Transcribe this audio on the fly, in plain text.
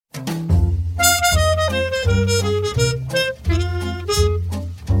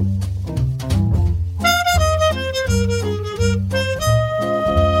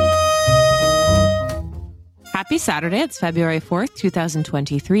Saturday. It's February 4th,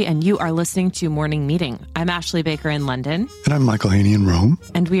 2023, and you are listening to Morning Meeting. I'm Ashley Baker in London. And I'm Michael Haney in Rome.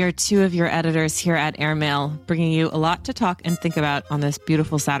 And we are two of your editors here at Airmail, bringing you a lot to talk and think about on this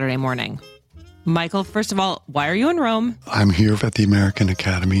beautiful Saturday morning. Michael, first of all, why are you in Rome? I'm here at the American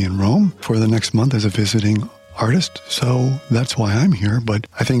Academy in Rome for the next month as a visiting artist, so that's why I'm here. But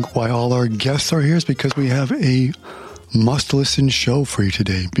I think why all our guests are here is because we have a must-listen show for you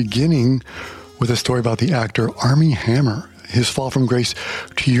today, beginning with a story about the actor Armie Hammer. His fall from grace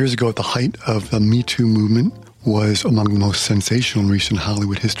 2 years ago at the height of the Me Too movement was among the most sensational in recent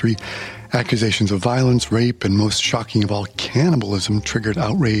Hollywood history. Accusations of violence, rape, and most shocking of all, cannibalism triggered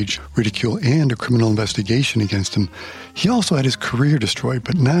outrage, ridicule, and a criminal investigation against him. He also had his career destroyed,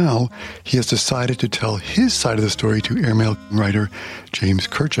 but now he has decided to tell his side of the story to Airmail writer James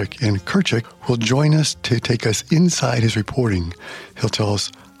Kirchick. And Kirchick will join us to take us inside his reporting. He'll tell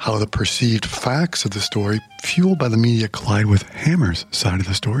us how the perceived facts of the story, fueled by the media, collide with Hammer's side of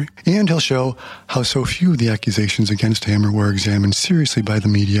the story. And he'll show how so few of the accusations against Hammer were examined seriously by the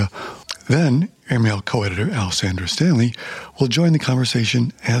media. Then, Airmail co-editor Alessandra Stanley will join the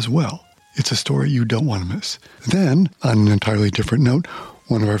conversation as well. It's a story you don't want to miss. Then, on an entirely different note,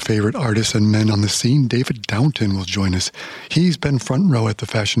 one of our favorite artists and men on the scene, David Downton, will join us. He's been front row at the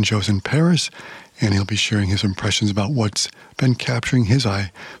fashion shows in Paris, and he'll be sharing his impressions about what's been capturing his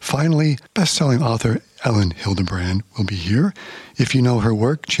eye. Finally, best-selling author Elin Hilderbrand will be here. If you know her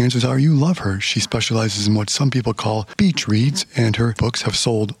work, chances are you love her. She specializes in what some people call beach reads, and her books have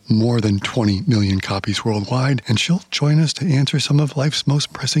sold more than 20 million copies worldwide, and she'll join us to answer some of life's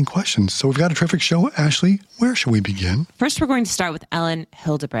most pressing questions. So we've got a terrific show. Ashley, where should we begin? First, we're going to start with Elin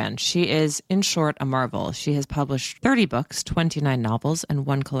Hilderbrand. She is, in short, a marvel. She has published 30 books, 29 novels, and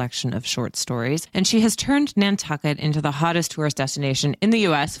one collection of short stories, and she has turned Nantucket into the hottest tourist destination in the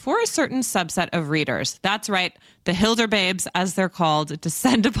U.S. for a certain subset of readers. That's right. The Hilderbabes, as they're called,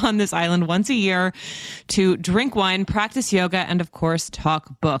 descend upon this island once a year to drink wine, practice yoga, and of course,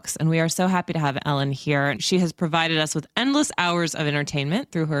 talk books. And we are so happy to have Elin here. She has provided us with endless hours of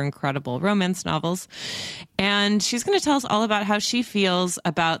entertainment through her incredible romance novels. And she's going to tell us all about how she feels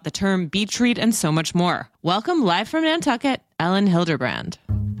about the term beach read and so much more. Welcome live from Nantucket, Elin Hilderbrand.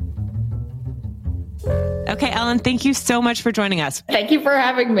 Okay, Elin, thank you so much for joining us. Thank you for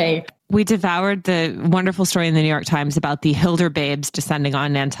having me. We devoured the wonderful story in the New York Times about the Hilderbabes descending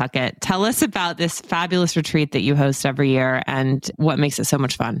on Nantucket. Tell us about this fabulous retreat that you host every year and what makes it so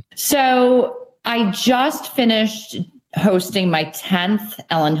much fun. So I just finished hosting my 10th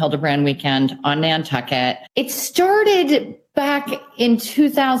Elin Hilderbrand weekend on Nantucket. It started back in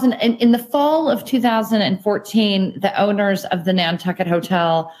 2000, in the fall of 2014, the owners of the Nantucket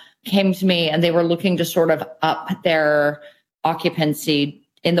Hotel came to me and they were looking to sort of up their occupancy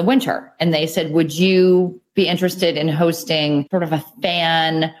in the winter. And they said, would you be interested in hosting sort of a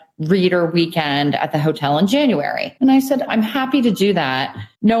fan reader weekend at the hotel in January? And I said, I'm happy to do that.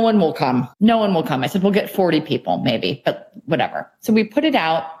 No one will come. No one will come. I said, we'll get 40 people maybe, but whatever. So we put it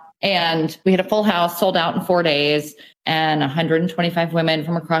out and we had a full house, sold out in 4 days, and 125 women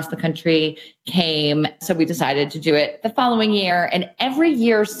from across the country came. So we decided to do it the following year. And every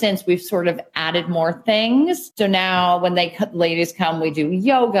year since, we've sort of added more things. So now when ladies come, we do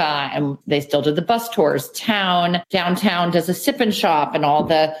yoga, and they still do the bus tours. Downtown does a sip and shop, and all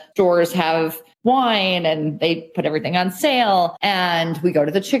the stores have wine and they put everything on sale. And we go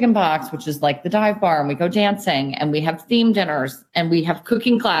to the Chicken Box, which is like the dive bar, and we go dancing, and we have theme dinners, and we have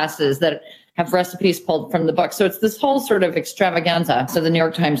cooking classes that have recipes pulled from the book. So it's this whole sort of extravaganza. So the New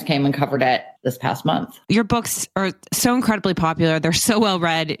York Times came and covered it this past month. Your books are so incredibly popular. They're so well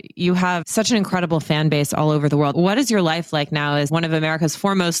read. You have such an incredible fan base all over the world. What is your life like now as one of America's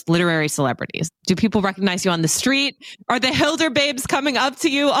foremost literary celebrities? Do people recognize you on the street? Are the Hilderbabes coming up to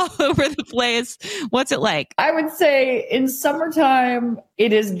you all over the place? What's it like? I would say in summertime,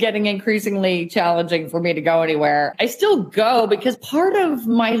 it is getting increasingly challenging for me to go anywhere. I still go because part of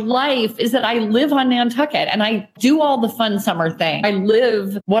my life is that I live on Nantucket and I do all the fun summer things. I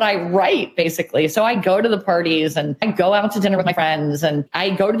live what I write, basically. So I go to the parties and I go out to dinner with my friends and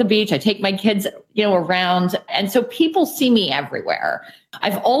I go to the beach. I take my kids, around. And so people see me everywhere.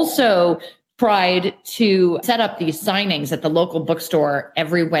 I've also tried to set up these signings at the local bookstore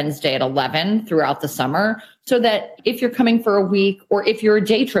every Wednesday at 11 throughout the summer, so that if you're coming for a week or if you're a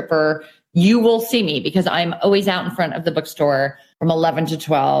day tripper, you will see me because I'm always out in front of the bookstore from 11 to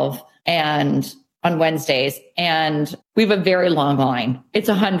 12 and on Wednesdays. And we have a very long line. It's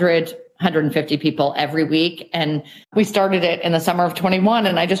 100, 150 people every week. And we started it in the summer of 21,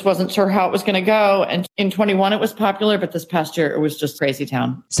 and I just wasn't sure how it was going to go. And in 21, it was popular, but this past year, it was just crazy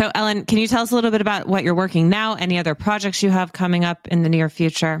town. So Ellen, can you tell us a little bit about what you're working now? Any other projects you have coming up in the near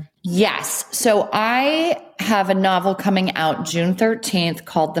future? Yes. So I have a novel coming out June 13th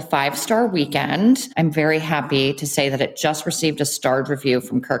called The 5-Star Weekend. I'm very happy to say that it just received a starred review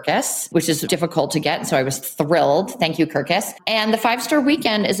from Kirkus, which is difficult to get. So I was thrilled. Thank you, Kirkus. And The 5-Star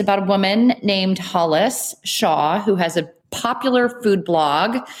Weekend is about a woman named Hollis Shaw, who has a popular food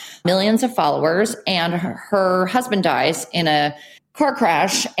blog, millions of followers, and her husband dies in a car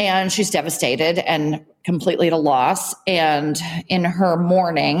crash, and she's devastated and completely at a loss. And in her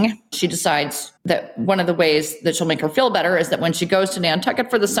mourning, she decides that one of the ways that she'll make her feel better is that when she goes to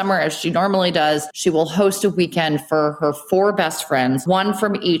Nantucket for the summer, as she normally does, she will host a weekend for her 4 best friends, one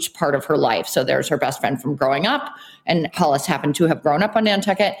from each part of her life. So there's her best friend from growing up, and Hollis happened to have grown up on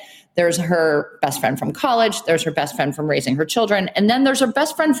Nantucket. There's her best friend from college. There's her best friend from raising her children. And then there's her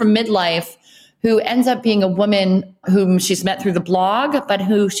best friend from midlife, who ends up being a woman whom she's met through the blog, but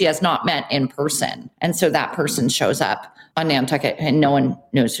who she has not met in person. And so that person shows up on Nantucket and no one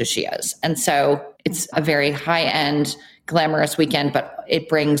knows who she is. And so it's a very high-end, glamorous weekend, but it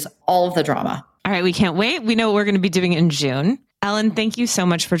brings all of the drama. All right, we can't wait. We know what we're going to be doing in June. Ellen, thank you so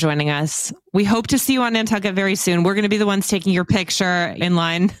much for joining us. We hope to see you on Nantucket very soon. We're going to be the ones taking your picture in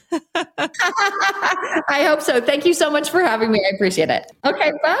line. I hope so. Thank you so much for having me. I appreciate it.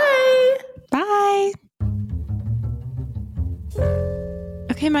 Okay, bye. Bye.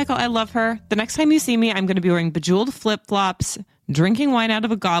 Okay, Michael, I love her. The next time you see me, I'm going to be wearing bejeweled flip-flops, drinking wine out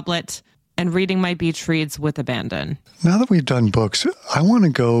of a goblet, and reading my beach reads with abandon. Now that we've done books, I want to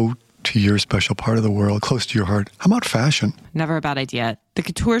go to your special part of the world, close to your heart. How about fashion? Never a bad idea. The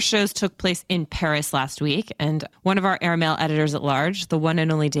couture shows took place in Paris last week, and one of our airmail editors at large, the one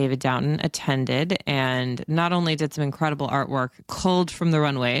and only David Downton, attended and not only did some incredible artwork culled from the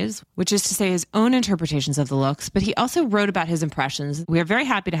runways, which is to say his own interpretations of the looks, but he also wrote about his impressions. We are very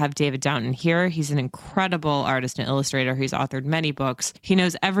happy to have David Downton here. He's an incredible artist and illustrator. He's authored many books. He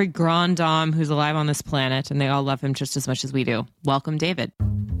knows every grand dame who's alive on this planet, and they all love him just as much as we do. Welcome, David.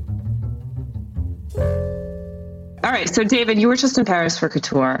 All right. So, David, you were just in Paris for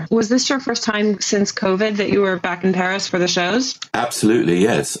Couture. Was this your first time since COVID that you were back in Paris for the shows? Absolutely,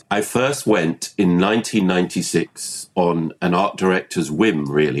 yes. I first went in 1996 on an art director's whim,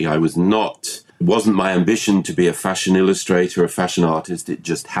 really. It wasn't my ambition to be a fashion illustrator, a fashion artist. It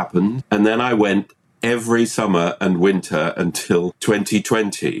just happened. And then I went every summer and winter until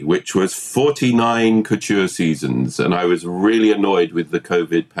 2020, which was 49 couture seasons. And I was really annoyed with the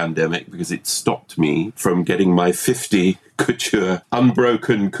COVID pandemic because it stopped me from getting my 50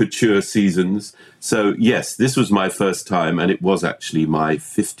 unbroken couture seasons. So yes, this was my first time, and it was actually my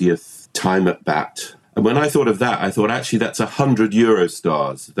 50th time at bat. And when I thought of that, I thought, actually, that's 100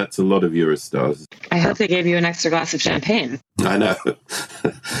 Eurostars. That's a lot of Eurostars. I hope they gave you an extra glass of champagne. I know.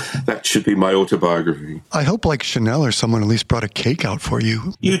 That should be my autobiography. I hope, like Chanel or someone, at least brought a cake out for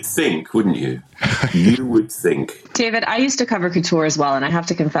you. You'd think, wouldn't you? You would think. David, I used to cover couture as well, and I have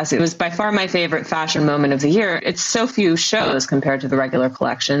to confess, it was by far my favorite fashion moment of the year. It's so few shows compared to the regular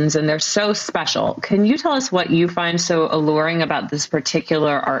collections, and they're so special. Can you tell us what you find so alluring about this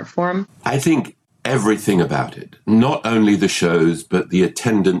particular art form? I think everything about it, not only the shows, but the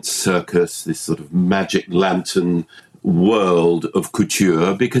attendance circus, this sort of magic lantern world of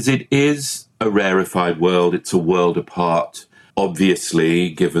couture, because it is a rarefied world. It's a world apart, obviously,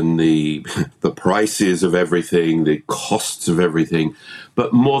 given the prices of everything, the costs of everything.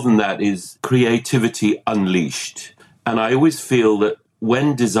 But more than that is creativity unleashed. And I always feel that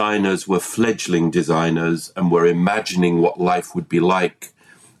when designers were fledgling designers and were imagining what life would be like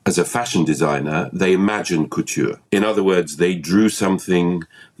as a fashion designer, they imagined couture. In other words, they drew something,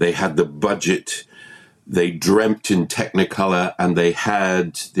 they had the budget, they dreamt in Technicolor, and they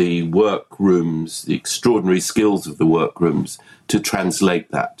had the workrooms, the extraordinary skills of the workrooms to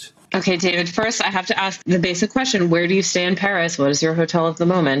translate that. Okay, David, first I have to ask the basic question. Where do you stay in Paris? What is your hotel of the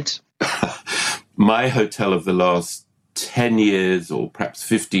moment? My hotel of the last 10 years or perhaps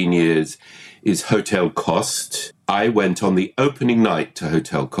 15 years is Hotel Coste. I went on the opening night to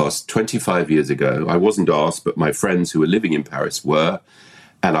Hotel Coste 25 years ago. I wasn't asked, but my friends who were living in Paris were,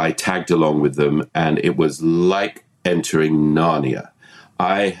 and I tagged along with them, and it was like entering Narnia.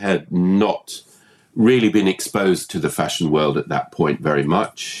 I had not really been exposed to the fashion world at that point very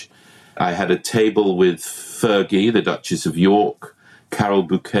much. I had a table with Fergie, the Duchess of York, Carole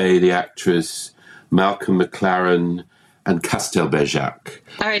Bouquet, the actress, Malcolm McLaren, and Castelbejac.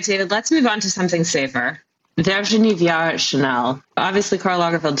 All right, David, let's move on to something safer. Virginie Viard Chanel. Obviously, Karl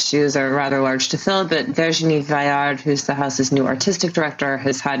Lagerfeld's shoes are rather large to fill, but Virginie Viard, who's the house's new artistic director,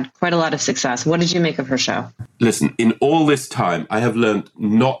 has had quite a lot of success. What did you make of her show? Listen, in all this time, I have learned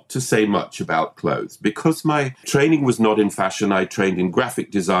not to say much about clothes. Because my training was not in fashion, I trained in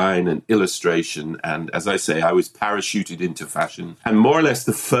graphic design and illustration. And as I say, I was parachuted into fashion. And more or less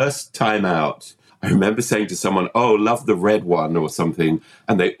the first time out, I remember saying to someone, oh, love the red one or something.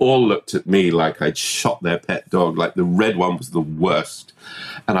 And they all looked at me like I'd shot their pet dog, like the red one was the worst.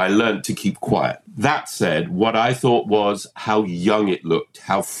 And I learned to keep quiet. That said, what I thought was how young it looked,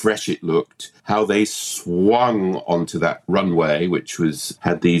 how fresh it looked, how they swung onto that runway, which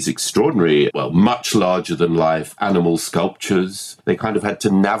had these extraordinary, much larger than life animal sculptures. They kind of had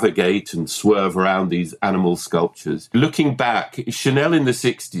to navigate and swerve around these animal sculptures. Looking back, Chanel in the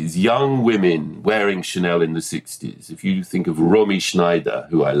 60s, young women wearing Chanel in the 60s. If you think of Romy Schneider,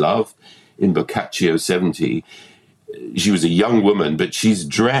 who I love, in Boccaccio 70, she was a young woman, but she's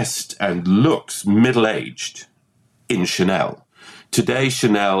dressed and looks middle-aged in Chanel. Today,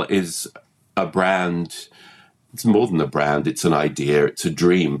 Chanel is a brand. It's more than a brand. It's an idea. It's a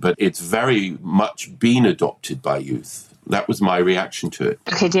dream. But it's very much been adopted by youth. That was my reaction to it.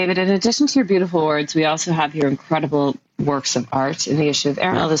 Okay, David, in addition to your beautiful words, we also have your incredible works of art in the issue of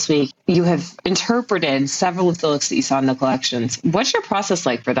Air Mail this week. You have interpreted several of the looks that you saw in the collections. What's your process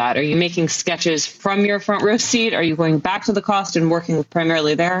like for that? Are you making sketches from your front row seat? Are you going back to the cost and working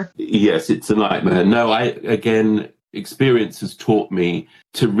primarily there? Yes, it's a nightmare. No, experience has taught me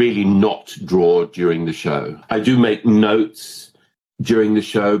to really not draw during the show. I do make notes during the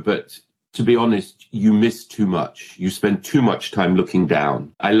show, but to be honest, you miss too much. You spend too much time looking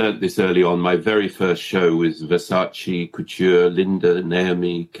down. I learned this early on. My very first show was Versace, Couture, Linda,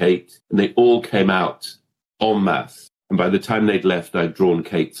 Naomi, Kate, and they all came out en masse. And by the time they'd left, I'd drawn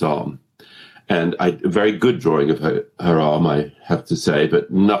Kate's arm. And a very good drawing of her arm, I have to say,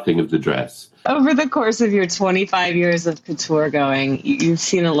 but nothing of the dress. Over the course of your 25 years of couture going, you've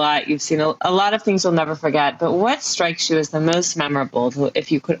seen a lot. You've seen a lot of things you'll never forget. But what strikes you as the most memorable?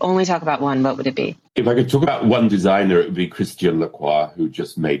 If you could only talk about one, what would it be? If I could talk about one designer, it would be Christian Lacroix, who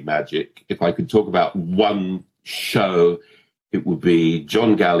just made magic. If I could talk about one show, it would be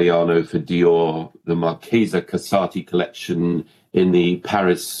John Galliano for Dior, the Marchesa Casati collection in the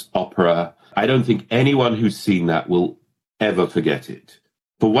Paris Opera. I don't think anyone who's seen that will ever forget it.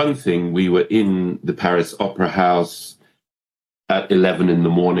 For one thing, we were in the Paris Opera House at 11 in the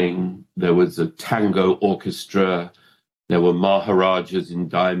morning. There was a tango orchestra. There were Maharajas in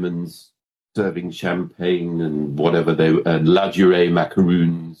diamonds serving champagne and whatever and La Durée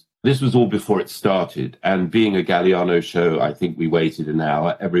macaroons. This was all before it started. And being a Galliano show, I think we waited an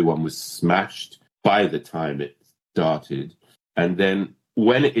hour. Everyone was smashed by the time it started. And then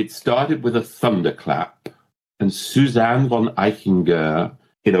when it started with a thunderclap, and Suzanne von Eichinger,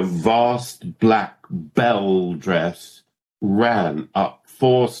 in a vast black bell dress, ran up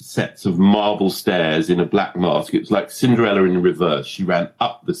 4 sets of marble stairs in a black mask. It was like Cinderella in reverse. She ran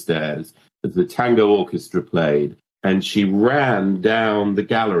up the stairs as the tango orchestra played, and she ran down the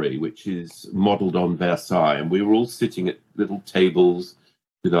gallery, which is modeled on Versailles. And we were all sitting at little tables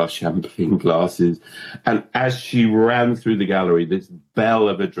with our champagne glasses. And as she ran through the gallery, this bell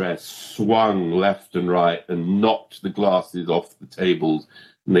of a dress swung left and right and knocked the glasses off the tables,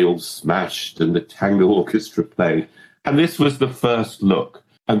 and they all smashed, and the tango orchestra played. And this was the first look.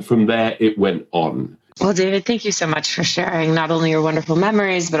 And from there, it went on. Well, David, thank you so much for sharing not only your wonderful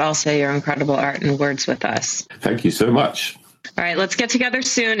memories, but also your incredible art and words with us. Thank you so much. All right, let's get together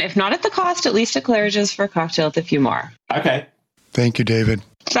soon. If not at the cost, at least at Claridge's for a cocktail with a few more. Okay. Thank you, David.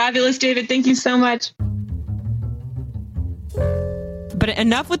 Fabulous, David. Thank you so much. But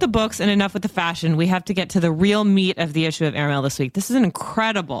enough with the books and enough with the fashion. We have to get to the real meat of the issue of Air Mail this week. This is an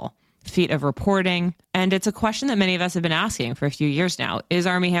incredible feat of reporting. And it's a question that many of us have been asking for a few years now. Is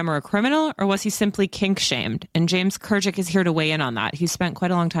Armie Hammer a criminal, or was he simply kink-shamed? And James Kirchick is here to weigh in on that. He spent quite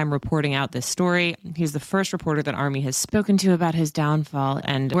a long time reporting out this story. He's the first reporter that Armie has spoken to about his downfall.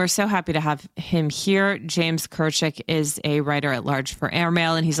 And we're so happy to have him here. James Kirchick is a writer at large for Air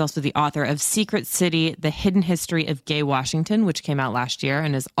Mail, and he's also the author of Secret City, The Hidden History of Gay Washington, which came out last year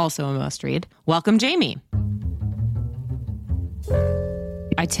and is also a must-read. Welcome, Jamie.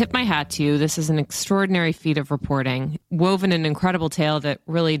 I tip my hat to you. This is an extraordinary feat of reporting, woven an incredible tale that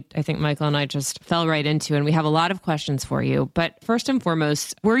really, I think Michael and I just fell right into, and we have a lot of questions for you. But first and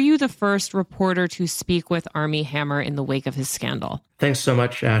foremost, were you the first reporter to speak with Armie Hammer in the wake of his scandal? Thanks so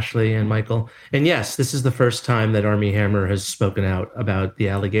much, Ashley and Michael. And yes, this is the first time that Armie Hammer has spoken out about the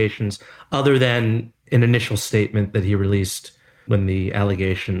allegations, other than an initial statement that he released when the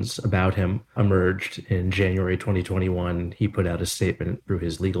allegations about him emerged in January 2021, he put out a statement through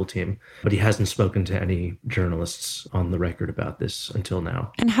his legal team, but he hasn't spoken to any journalists on the record about this until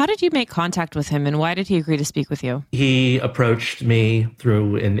now. And how did you make contact with him, and why did he agree to speak with you? He approached me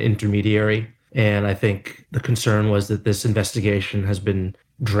through an intermediary, and I think the concern was that this investigation has been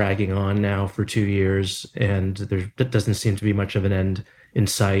dragging on now for 2 years, and there doesn't seem to be much of an end in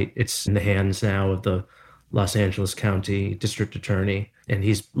sight. It's in the hands now of the Los Angeles County District Attorney, and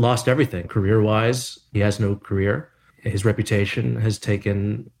he's lost everything career-wise. He has no career. His reputation has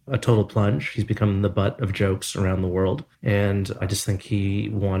taken a total plunge. He's become the butt of jokes around the world, and I just think he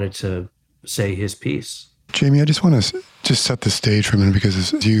wanted to say his piece. Jamie, I just want to just set the stage for a minute, because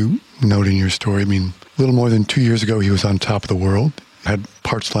as you note in your story, I mean, a little more than 2 years ago, he was on top of the world, had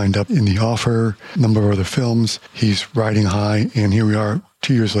parts lined up in The Offer, a number of other films. He's riding high, and here we are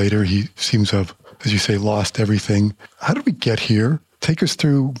 2 years later. He seems to have, as you say, lost everything. How did we get here? Take us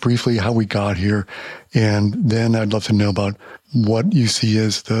through briefly how we got here, and then I'd love to know about what you see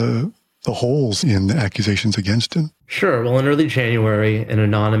as the holes in the accusations against him. Sure. Well, in early January, an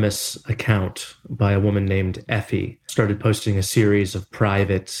anonymous account by a woman named Effie started posting a series of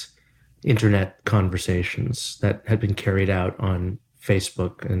private internet conversations that had been carried out on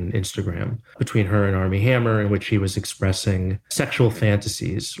Facebook and Instagram between her and Armie Hammer, in which he was expressing sexual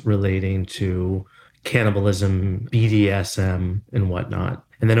fantasies relating to cannibalism, BDSM, and whatnot.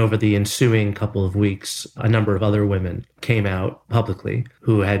 And then over the ensuing couple of weeks, a number of other women came out publicly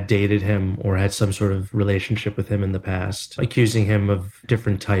who had dated him or had some sort of relationship with him in the past, accusing him of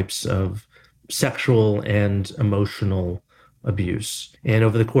different types of sexual and emotional abuse. And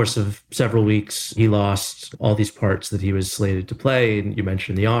over the course of several weeks, he lost all these parts that he was slated to play. And you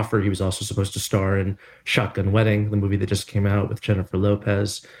mentioned The Offer. He was also supposed to star in Shotgun Wedding, the movie that just came out with Jennifer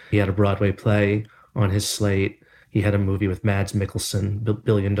Lopez. He had a Broadway play on his slate. He had a movie with Mads Mikkelsen,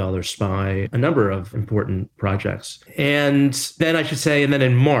 Billion Dollar Spy, a number of important projects. And then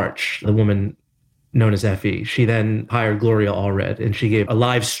in March, the woman known as Effie, she then hired Gloria Allred, and she gave a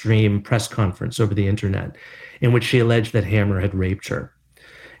live stream press conference over the internet in which she alleged that Hammer had raped her.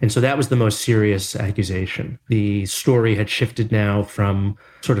 And so that was the most serious accusation. The story had shifted now from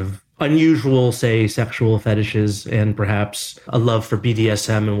sort of unusual, say, sexual fetishes and perhaps a love for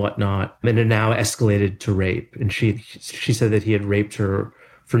BDSM and whatnot, and it now escalated to rape. And she said that he had raped her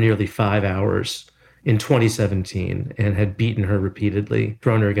for nearly 5 hours in 2017 and had beaten her repeatedly,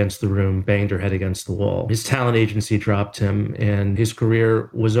 thrown her against the room, banged her head against the wall. His talent agency dropped him and his career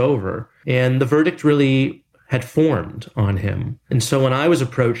was over. And the verdict really had formed on him. And so when I was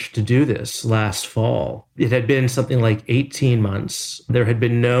approached to do this last fall, it had been something like 18 months. There had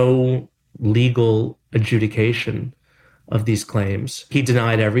been no legal adjudication of these claims. He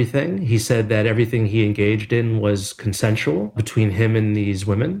denied everything. He said that everything he engaged in was consensual between him and these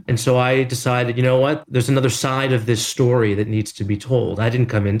women. And so I decided, you know what? There's another side of this story that needs to be told. I didn't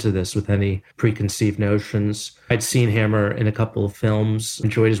come into this with any preconceived notions. I'd seen Hammer in a couple of films,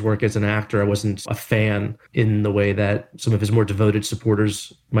 enjoyed his work as an actor. I wasn't a fan in the way that some of his more devoted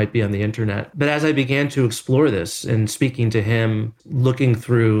supporters might be on the internet. But as I began to explore this and speaking to him, looking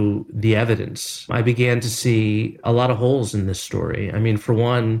through the evidence, I began to see a lot of holes in this story. I mean, for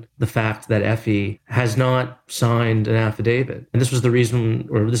one, the fact that Effie has not signed an affidavit. And this was the reason,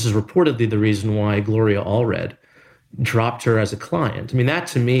 or this is reportedly the reason why Gloria Allred dropped her as a client. I mean, that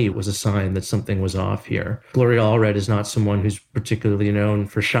to me was a sign that something was off here. Gloria Allred is not someone who's particularly known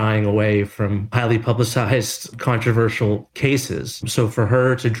for shying away from highly publicized, controversial cases. So for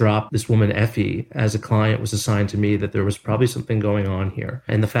her to drop this woman, Effie, as a client was a sign to me that there was probably something going on here.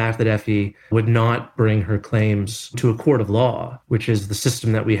 And the fact that Effie would not bring her claims to a court of law, which is the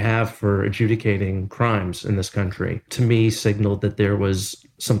system that we have for adjudicating crimes in this country, to me signaled that there was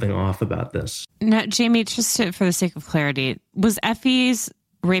something off about this. Now, Jamie, for the sake of clarity, was Effie's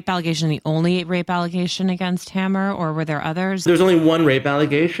rape allegation the only rape allegation against Hammer, or were there others? There's only one rape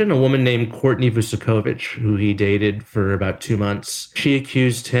allegation, a woman named Courtney Vucekovich, who he dated for about 2 months. She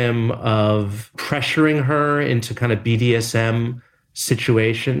accused him of pressuring her into kind of BDSM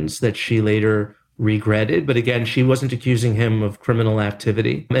situations that she later regretted. But again, she wasn't accusing him of criminal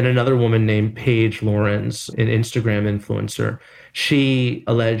activity. And another woman named Paige Lawrence, an Instagram influencer, she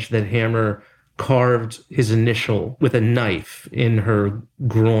alleged that Hammer carved his initial with a knife in her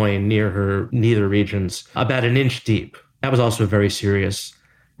groin near her nether regions, about 1 inch deep. That was also a very serious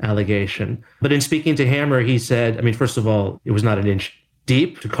allegation. But in speaking to Hammer, he said, I mean, first of all, it was not 1 inch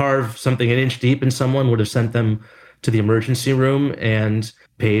deep. To carve something 1 inch deep in someone would have sent them to the emergency room, and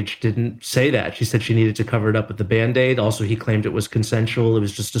Paige didn't say that. She said she needed to cover it up with the Band-Aid. Also, he claimed it was consensual. It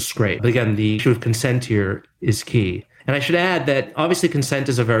was just a scrape. But again, the issue of consent here is key. And I should add that obviously consent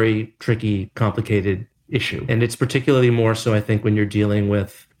is a very tricky, complicated issue. And it's particularly more so, I think, when you're dealing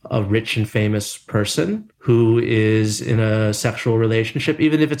with a rich and famous person who is in a sexual relationship,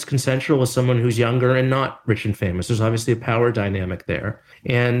 even if it's consensual, with someone who's younger and not rich and famous. There's obviously a power dynamic there.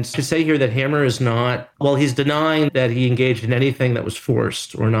 And to say here that Hammer is not, well, he's denying that he engaged in anything that was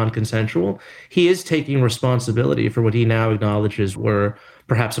forced or non-consensual. He is taking responsibility for what he now acknowledges were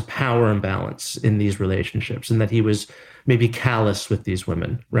perhaps a power imbalance in these relationships, and that he was maybe callous with these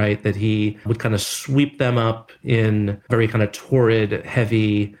women, right? That he would kind of sweep them up in very kind of torrid,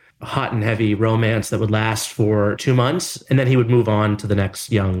 heavy, hot and heavy romance that would last for 2 months, and then he would move on to the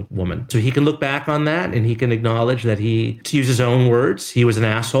next young woman. So he can look back on that and he can acknowledge that he, to use his own words, he was an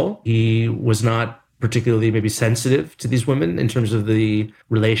asshole. He was not particularly maybe sensitive to these women in terms of the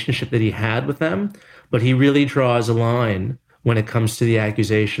relationship that he had with them, but he really draws a line when it comes to the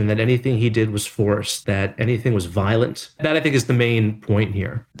accusation that anything he did was forced, that anything was violent. That, I think, is the main point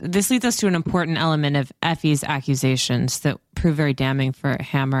here. This leads us to an important element of Effie's accusations that prove very damning for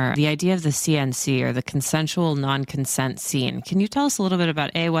Hammer. The idea of the CNC, or the consensual non-consent scene. Can you tell us a little bit about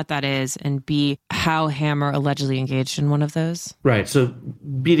A, what that is, and B, how Hammer allegedly engaged in one of those? Right. So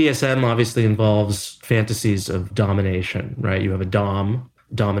BDSM obviously involves fantasies of domination, right? You have a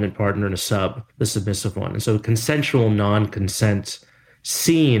dominant partner, and a sub, the submissive one. And so consensual non-consent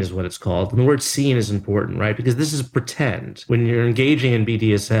scene is what it's called. And the word scene is important, right? Because this is pretend. When you're engaging in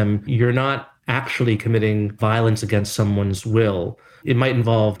BDSM, you're not actually committing violence against someone's will. It might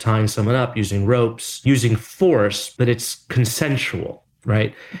involve tying someone up, using ropes, using force, but it's consensual,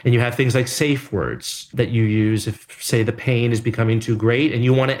 right? And you have things like safe words that you use if, say, the pain is becoming too great and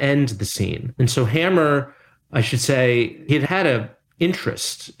you want to end the scene. And so Hammer, I should say, he had a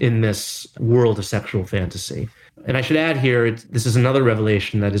interest in this world of sexual fantasy. And I should add here, this is another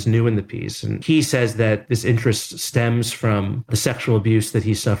revelation that is new in the piece. And he says that this interest stems from the sexual abuse that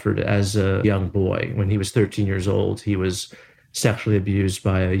he suffered as a young boy. When he was 13 years old, he was sexually abused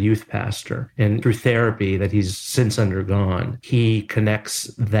by a youth pastor. And through therapy that he's since undergone, he connects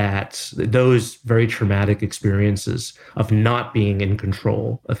those very traumatic experiences of not being in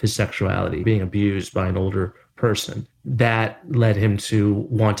control of his sexuality, being abused by an older person, that led him to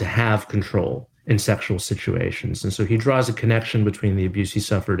want to have control in sexual situations. And so he draws a connection between the abuse he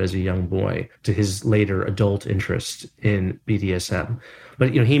suffered as a young boy to his later adult interest in BDSM.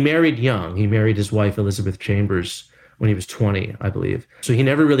 But, he married young. He married his wife, Elizabeth Chambers, when he was 20, I believe. So he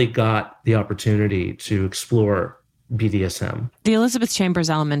never really got the opportunity to explore BDSM. The Elizabeth Chambers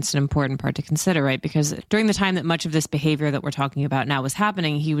element's an important part to consider, right? Because during the time that much of this behavior that we're talking about now was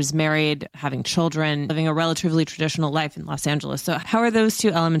happening, he was married, having children, living a relatively traditional life in Los Angeles. So how are those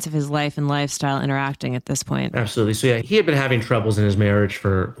two elements of his life and lifestyle interacting at this point? Absolutely. So he had been having troubles in his marriage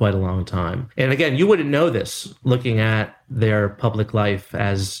for quite a long time. And again, you wouldn't know this looking at their public life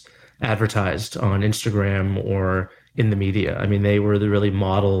as advertised on Instagram or in the media. I mean, they were the really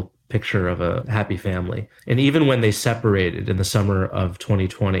model picture of a happy family. And even when they separated in the summer of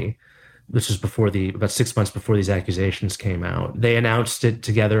 2020, which was about 6 months before these accusations came out, they announced it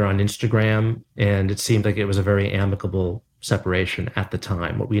together on Instagram, and it seemed like it was a very amicable separation at the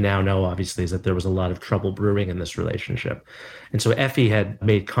time. What we now know, obviously, is that there was a lot of trouble brewing in this relationship. And so Effie had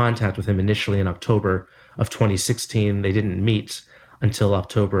made contact with him initially in October of 2016. They didn't meet until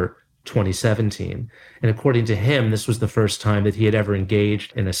October 2017. And according to him, this was the first time that he had ever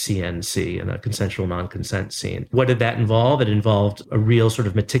engaged in a CNC, in a consensual non-consent scene. What did that involve? It involved a real sort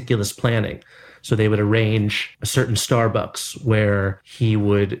of meticulous planning. So they would arrange a certain Starbucks where he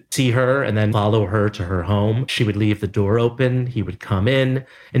would see her and then follow her to her home. She would leave the door open. He would come in.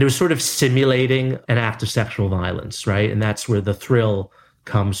 And it was sort of simulating an act of sexual violence, right? And that's where the thrill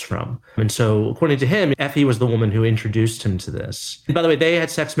comes from. And so, according to him, Effie was the woman who introduced him to this. And by the way, they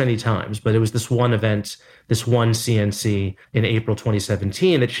had sex many times, but it was this one event, this one CNC in April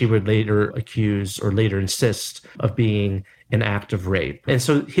 2017 that she would later accuse or later insist of being an act of rape. And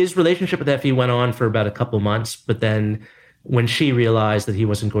so his relationship with Effie went on for about a couple months, but then when she realized that he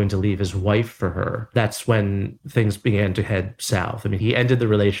wasn't going to leave his wife for her, that's when things began to head south. I mean, he ended the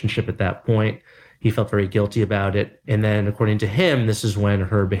relationship at that point. He felt very guilty about it. And then, according to him, this is when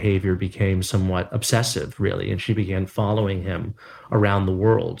her behavior became somewhat obsessive, really. And she began following him around the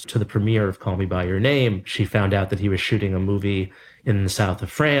world. To the premiere of Call Me By Your Name, she found out that he was shooting a movie in the south of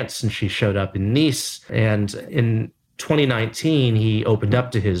France, and she showed up in Nice. And in 2019, he opened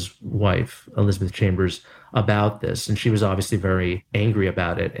up to his wife, Elizabeth Chambers, about this. And she was obviously very angry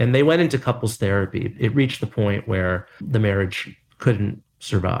about it. And they went into couples therapy. It reached the point where the marriage couldn't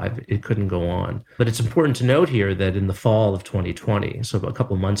survive. It couldn't go on. But it's important to note here that in the fall of 2020, so a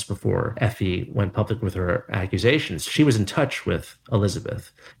couple months before Effie went public with her accusations, she was in touch with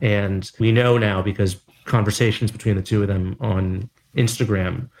Elizabeth. And we know now, because conversations between the two of them on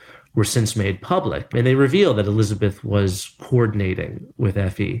Instagram were since made public. And they reveal that Elizabeth was coordinating with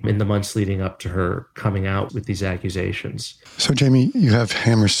Effie in the months leading up to her coming out with these accusations. So, Jamie, you have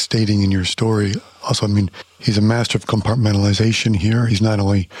Hammer stating in your story, also, I mean, he's a master of compartmentalization here. He's not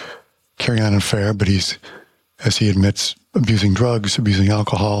only carrying on an affair, but he's, as he admits, abusing drugs, abusing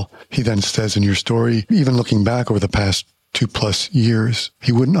alcohol. He then says in your story, even looking back over the past 2+ years,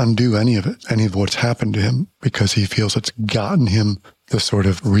 he wouldn't undo any of it, any of what's happened to him, because he feels it's gotten him the sort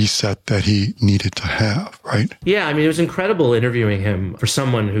of reset that he needed to have, right? Yeah, I mean, it was incredible interviewing him for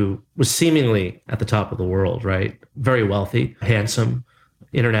someone who was seemingly at the top of the world, right? Very wealthy, handsome,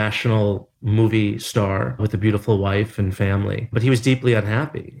 international movie star with a beautiful wife and family. But he was deeply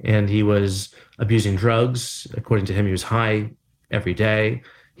unhappy, and he was abusing drugs. According to him, he was high every day.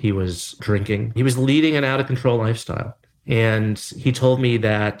 He was drinking. He was leading an out-of-control lifestyle. And he told me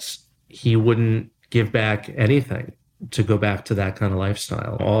that he wouldn't give back anything to go back to that kind of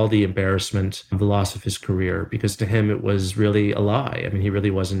lifestyle. All the embarrassment, the loss of his career, because to him it was really a lie. I mean, he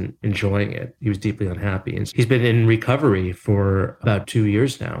really wasn't enjoying it. He was deeply unhappy. And he's been in recovery for about 2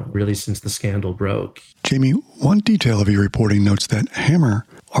 years now, really since the scandal broke. Jamie, one detail of your reporting notes that Hammer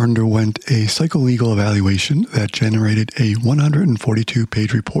underwent a psycholegal evaluation that generated a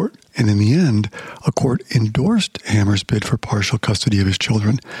 142-page report. And in the end, a court endorsed Hammer's bid for partial custody of his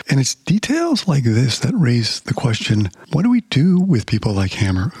children. And it's details like this that raise the question, what do we do with people like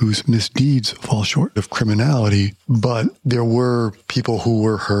Hammer whose misdeeds fall short of criminality, but there were people who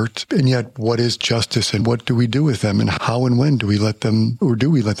were hurt? And yet, what is justice, and what do we do with them? And how and when do we let them, or do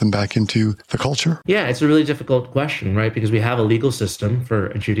we let them back into the culture? Yeah, it's a really difficult question, right? Because we have a legal system for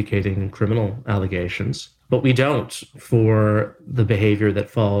adjudicating criminal allegations, but we don't for the behavior that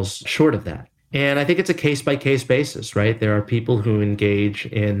falls short of that. And I think it's a case-by-case basis, right? There are people who engage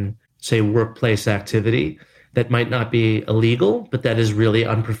in, say, workplace activity that might not be illegal, but that is really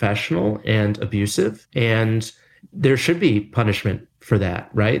unprofessional and abusive. And there should be punishment for that,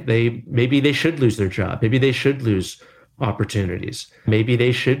 right? Maybe they should lose their job. Maybe they should lose opportunities. Maybe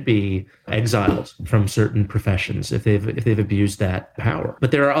they should be exiled from certain professions if they've abused that power. But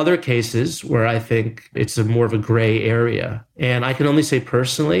there are other cases where I think it's more of a gray area. And I can only say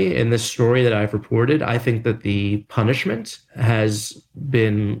personally, in this story that I've reported, I think that the punishment does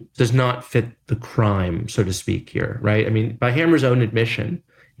not fit the crime, so to speak here, right? I mean, by Hammer's own admission,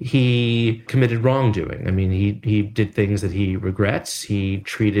 he committed wrongdoing. I mean, he did things that he regrets. He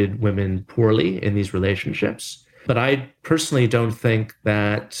treated women poorly in these relationships. But I personally don't think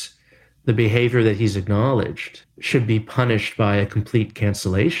that the behavior that he's acknowledged should be punished by a complete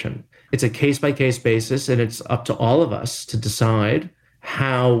cancellation. It's a case-by-case basis, and it's up to all of us to decide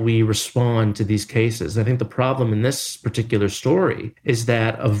how we respond to these cases. I think the problem in this particular story is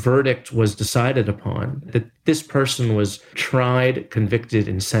that a verdict was decided upon, that this person was tried, convicted,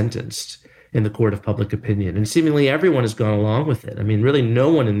 and sentenced in the court of public opinion. And seemingly everyone has gone along with it. I mean, really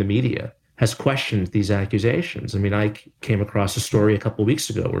no one in the media has questioned these accusations. I mean, I came across a story a couple of weeks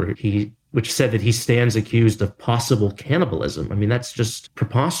ago which said that he stands accused of possible cannibalism. I mean, that's just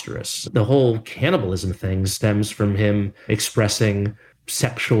preposterous. The whole cannibalism thing stems from him expressing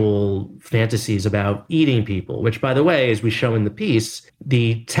sexual fantasies about eating people, which, by the way, as we show in the piece,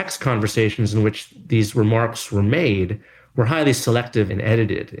 the text conversations in which these remarks were made were highly selective and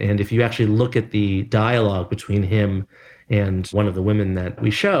edited. And if you actually look at the dialogue between him and one of the women that we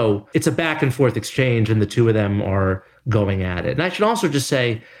show, it's a back and forth exchange, and the two of them are going at it. And I should also just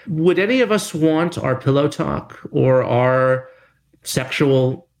say, would any of us want our pillow talk or our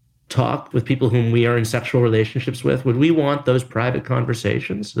sexual talk with people whom we are in sexual relationships with? Would we want those private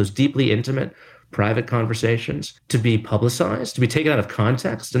conversations, those deeply intimate private conversations, to be publicized, to be taken out of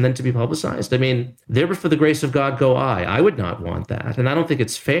context and then to be publicized? I mean, there but for the grace of God go I. I would not want that. And I don't think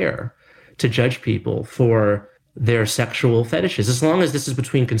it's fair to judge people for their sexual fetishes. As long as this is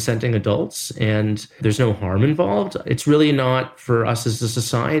between consenting adults and there's no harm involved, it's really not for us as a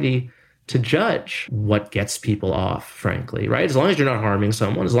society to judge what gets people off, frankly, right? As long as you're not harming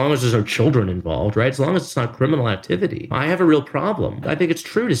someone, as long as there's no children involved, right? As long as it's not criminal activity, I have a real problem. I think it's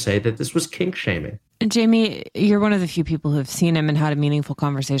true to say that this was kink shaming. And Jamie, you're one of the few people who have seen him and had a meaningful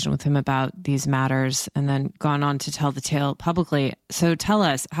conversation with him about these matters and then gone on to tell the tale publicly. So tell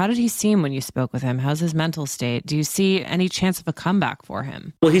us, how did he seem when you spoke with him? How's his mental state? Do you see any chance of a comeback for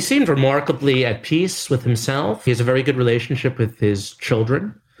him? Well, he seemed remarkably at peace with himself. He has a very good relationship with his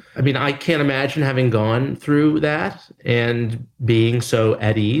children. I mean, I can't imagine having gone through that and being so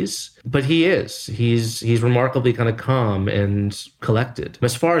at ease, but he is. He's remarkably kind of calm and collected.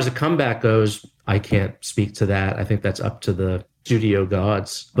 As far as a comeback goes, I can't speak to that. I think that's up to the studio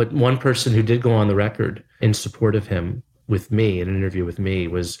gods. But one person who did go on the record in support of him with me, in an interview with me,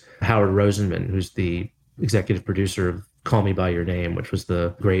 was Howard Rosenman, who's the executive producer of Call Me By Your Name, which was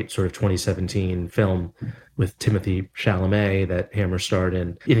the great sort of 2017 film with Timothée Chalamet that Hammer starred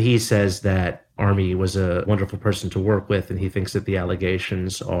in. And he says that Armie was a wonderful person to work with, and he thinks that the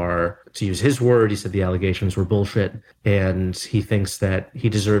allegations are, to use his word, he said the allegations were bullshit, and he thinks that he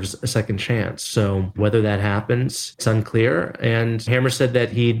deserves a second chance. So whether that happens, it's unclear. And Hammer said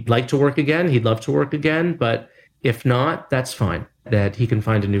that he'd like to work again, he'd love to work again, but if not, that's fine, that he can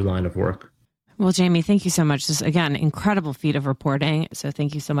find a new line of work. Well, Jamie, thank you so much. This, again, incredible feat of reporting. So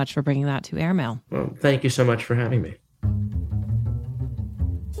thank you so much for bringing that to Airmail. Well, thank you so much for having me.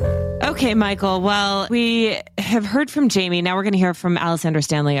 Okay, Michael. Well, we have heard from Jamie. Now we're going to hear from Alessandra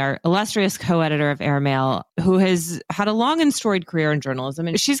Stanley, our illustrious co-editor of Airmail, who has had a long and storied career in journalism.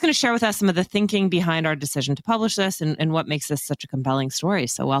 And she's going to share with us some of the thinking behind our decision to publish this and what makes this such a compelling story.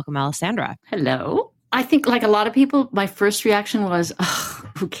 So welcome, Alessandra. Hello. I think, like a lot of people, my first reaction was,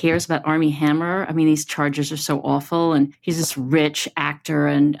 who cares about Armie Hammer? I mean, these charges are so awful, and he's this rich actor.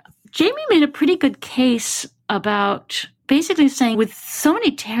 And Jamie made a pretty good case about basically saying, with so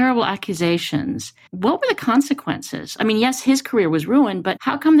many terrible accusations, what were the consequences? I mean, yes, his career was ruined, but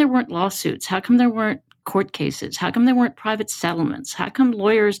how come there weren't lawsuits? How come there weren't court cases? How come there weren't private settlements? How come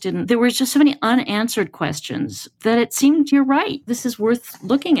lawyers didn't? There were just so many unanswered questions that it seemed, you're right, this is worth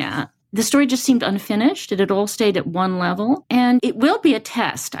looking at. The story just seemed unfinished. It had all stayed at one level. And it will be a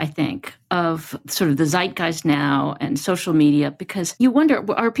test, I think, of sort of the zeitgeist now and social media, because you wonder,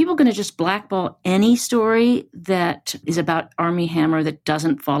 are people going to just blackball any story that is about Armie Hammer that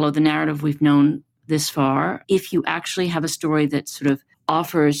doesn't follow the narrative we've known this far? If you actually have a story that sort of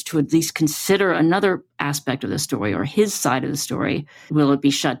offers to at least consider another aspect of the story or his side of the story, will it be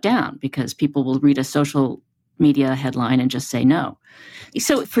shut down because people will read a social media headline and just say no?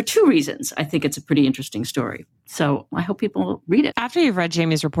 So for two reasons, I think it's a pretty interesting story. So I hope people read it. After you've read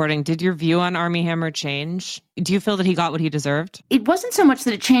Jamie's reporting, did your view on Armie Hammer change? Do you feel that he got what he deserved? It wasn't so much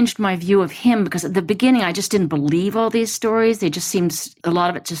that it changed my view of him, because at the beginning, I just didn't believe all these stories. They just seemed, a lot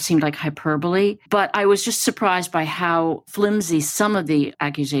of it just seemed like hyperbole. But I was just surprised by how flimsy some of the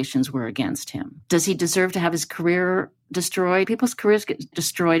accusations were against him. Does he deserve to have his career destroyed? People's careers get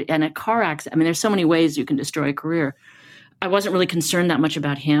destroyed in a car accident. I mean, there's so many ways you can destroy a career. I wasn't really concerned that much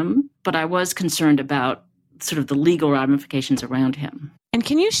about him, but I was concerned about sort of the legal ramifications around him. And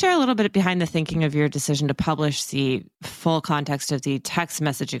can you share a little bit behind the thinking of your decision to publish the full context of the text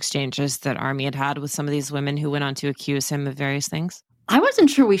message exchanges that Armie had had with some of these women who went on to accuse him of various things? I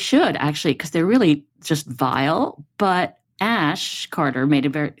wasn't sure we should, actually, because they're really just vile. But Ash Carter,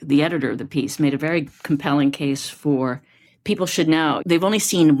 the editor of the piece, made a very compelling case for people should know. They've only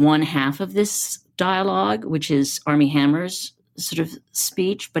seen one half of this dialogue, which is Armie Hammer's sort of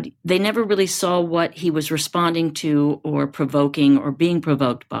speech, but they never really saw what he was responding to or provoking or being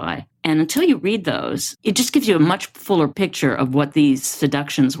provoked by. And until you read those, it just gives you a much fuller picture of what these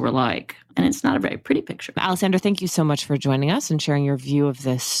seductions were like. And it's not a very pretty picture. Alessandra, thank you so much for joining us and sharing your view of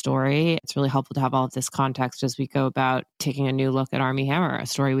this story. It's really helpful to have all of this context as we go about taking a new look at Armie Hammer, a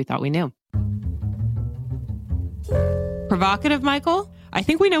story we thought we knew. Provocative, Michael? I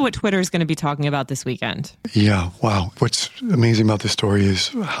think we know what Twitter is going to be talking about this weekend. Yeah, wow. What's amazing about this story is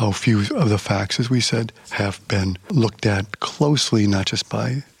how few of the facts, as we said, have been looked at closely, not just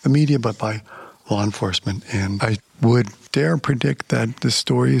by the media, but by law enforcement. And I would dare predict that this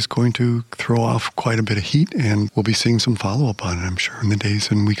story is going to throw off quite a bit of heat, and we'll be seeing some follow-up on it, I'm sure, in the days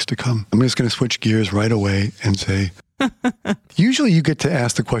and weeks to come. I'm just going to switch gears right away and say, usually you get to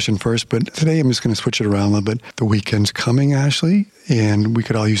ask the question first, but today I'm just going to switch it around a little bit. The weekend's coming, Ashley, and we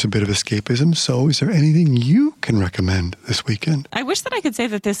could all use a bit of escapism. So is there anything you can recommend this weekend? I wish that I could say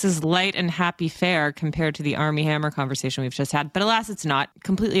that this is light and happy fare compared to the Armie Hammer conversation we've just had, but alas, it's not.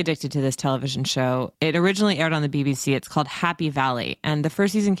 Completely addicted to this television show. It originally aired on the BBC. It's called Happy Valley, and the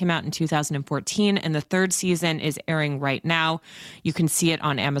first season came out in 2014, and the third season is airing right now. You can see it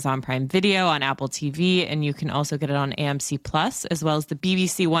on Amazon Prime Video, on Apple TV, and you can also get it on AMC Plus, as well as the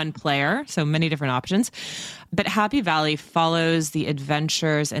BBC One player, so many different options. But Happy Valley follows the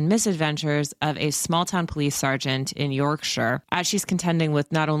adventures and misadventures of a small-town police sergeant in Yorkshire as she's contending with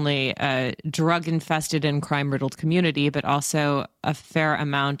not only a drug-infested and crime-riddled community, but also a fair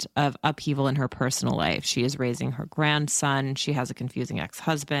amount of upheaval in her personal life. She is raising her grandson. She has a confusing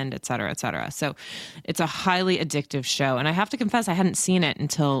ex-husband, et cetera, et cetera. So it's a highly addictive show. And I have to confess, I hadn't seen it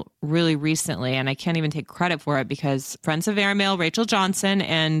until really recently, and I can't even take credit for it because friends of Airmail, Rachel Johnson,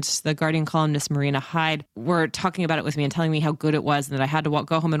 and the Guardian columnist Marina Hyde were talking about it with me and telling me how good it was and that I had to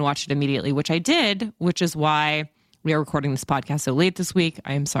go home and watch it immediately, which I did, which is why we are recording this podcast so late this week.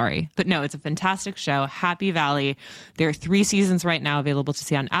 I am sorry. But no, it's a fantastic show. Happy Valley. There are 3 seasons right now available to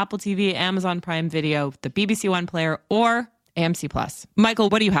see on Apple TV, Amazon Prime Video, the BBC One player, or AMC Plus. Michael,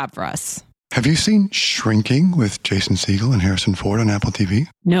 what do you have for us? Have you seen Shrinking with Jason Segel and Harrison Ford on Apple TV?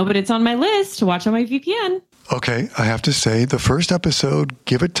 No, but it's on my list to watch on my VPN. Okay, I have to say, the first episode,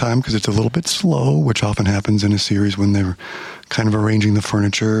 give it time because it's a little bit slow, which often happens in a series when they're kind of arranging the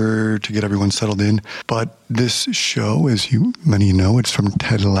furniture to get everyone settled in. But this show, as many know, it's from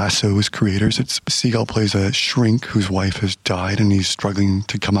Ted Lasso's creators. Segel plays a shrink whose wife has died and he's struggling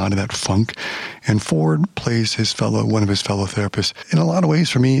to come out of that funk. And Ford plays one of his fellow therapists. In a lot of ways,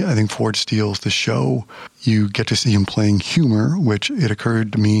 for me, I think Ford steals the show. You get to see him playing humor, which it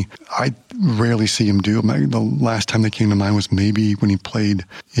occurred to me, I rarely see him do. The last time that came to mind was maybe when he played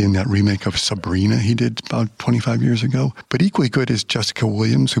in that remake of Sabrina he did about 25 years ago. But equally good is Jessica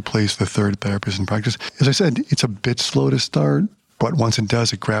Williams, who plays the third therapist in practice. As I said, it's a bit slow to start, but once it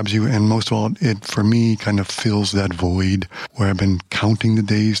does, it grabs you. And most of all, it, for me, kind of fills that void where I've been counting the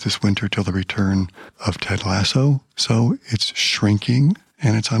days this winter till the return of Ted Lasso. So it's Shrinking,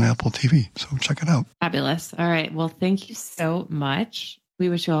 and it's on Apple TV. So check it out. Fabulous. All right. Well, thank you so much. We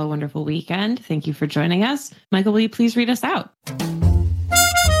wish you all a wonderful weekend. Thank you for joining us. Michael, will you please read us out?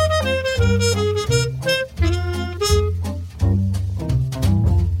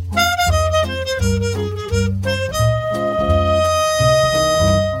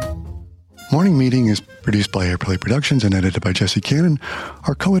 Morning Meeting is produced by Airplay Productions and edited by Jesse Cannon.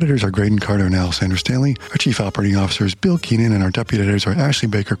 Our co-editors are Graydon Carter and Alessandra Stanley. Our chief operating officer is Bill Keenan, and our deputy editors are Ashley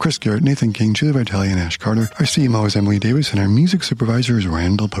Baker, Chris Garrett, Nathan King, Julie Vitale, and Ash Carter. Our CMO is Emily Davis, and our music supervisor is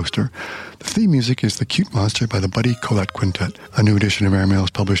Randall Poster. The theme music is The Cute Monster by the Buddy Collette Quintet. A new edition of Airmail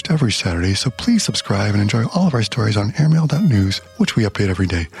is published every Saturday, so please subscribe and enjoy all of our stories on airmail.news, which we update every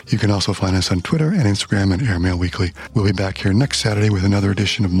day. You can also find us on Twitter and Instagram at Airmail Weekly. We'll be back here next Saturday with another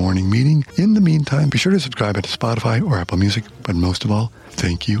edition of Morning Meeting. In the meantime, be sure to subscribe to Spotify or Apple Music, but most of all,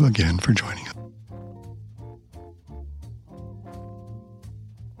 thank you again for joining us.